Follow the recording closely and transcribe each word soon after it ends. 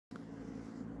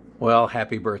Well,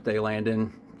 happy birthday,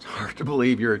 Landon. It's hard to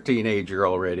believe you're a teenager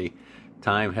already.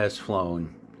 Time has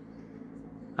flown.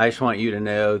 I just want you to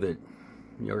know that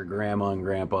your grandma and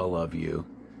grandpa love you,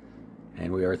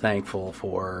 and we are thankful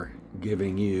for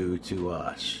giving you to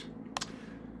us.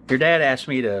 Your dad asked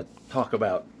me to talk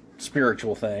about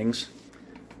spiritual things.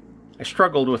 I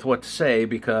struggled with what to say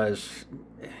because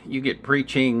you get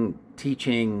preaching,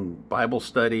 teaching, Bible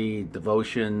study,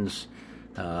 devotions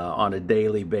on a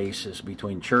daily basis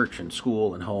between church and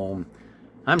school and home.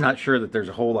 I'm not sure that there's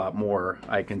a whole lot more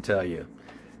I can tell you.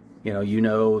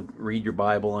 Read your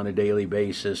Bible on a daily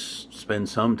basis, spend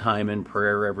some time in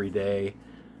prayer every day,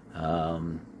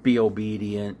 be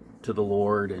obedient to the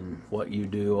Lord and what you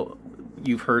do.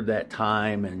 You've heard that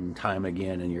time and time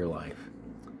again in your life.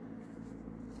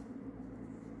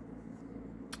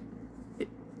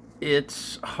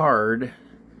 It's hard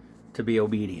to be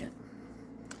obedient.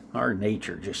 Our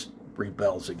nature just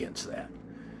rebels against that.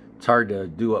 It's hard to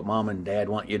do what mom and dad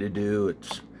want you to do.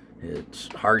 It's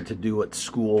hard to do what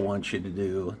school wants you to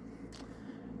do.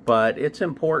 But it's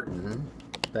important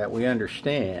that we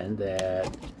understand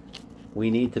that we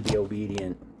need to be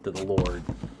obedient to the Lord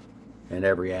in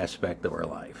every aspect of our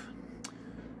life.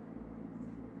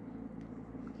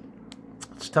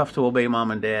 It's tough to obey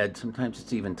mom and dad. Sometimes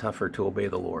it's even tougher to obey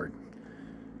the Lord.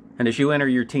 And as you enter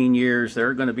your teen years, there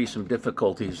are going to be some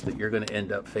difficulties that you're going to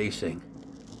end up facing.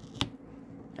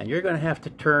 And you're going to have to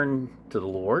turn to the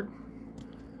Lord.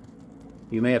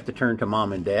 You may have to turn to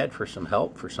mom and dad for some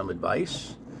help, for some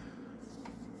advice.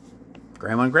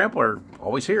 Grandma and grandpa are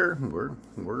always here.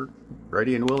 We're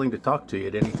ready and willing to talk to you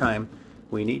at any time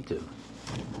we need to.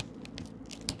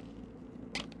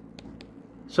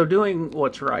 So doing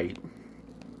what's right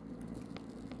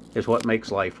is what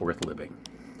makes life worth living.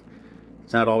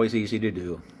 It's not always easy to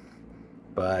do,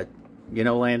 but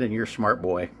Landon, you're a smart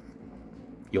boy.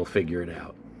 You'll figure it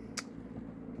out.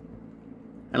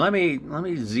 And let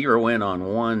me zero in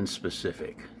on one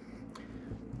specific.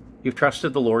 You've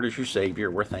trusted the Lord as your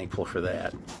Savior. We're thankful for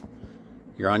that.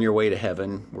 You're on your way to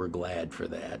heaven. We're glad for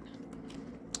that.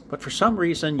 But for some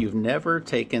reason, you've never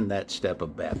taken that step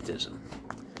of baptism.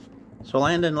 So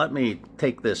Landon, let me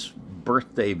take this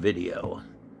birthday video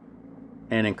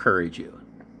and encourage you.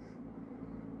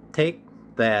 Take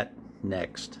that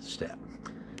next step.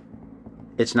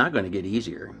 It's not going to get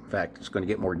easier. In fact, it's going to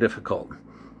get more difficult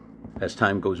as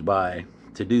time goes by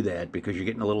to do that, because you're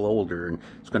getting a little older, and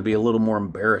it's going to be a little more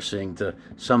embarrassing to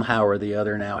somehow or the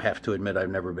other now have to admit I've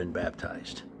never been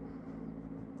baptized.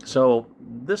 So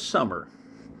this summer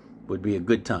would be a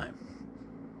good time.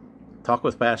 Talk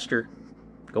with Pastor,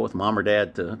 go with mom or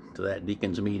dad to that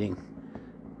deacon's meeting,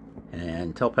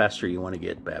 and tell Pastor you want to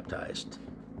get baptized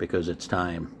because it's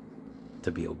time to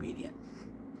be obedient.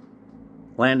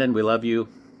 Landon, we love you.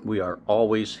 We are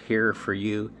always here for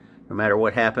you. No matter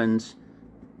what happens,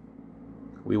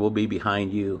 we will be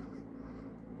behind you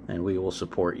and we will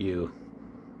support you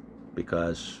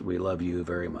because we love you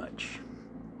very much.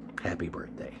 Happy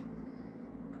birthday.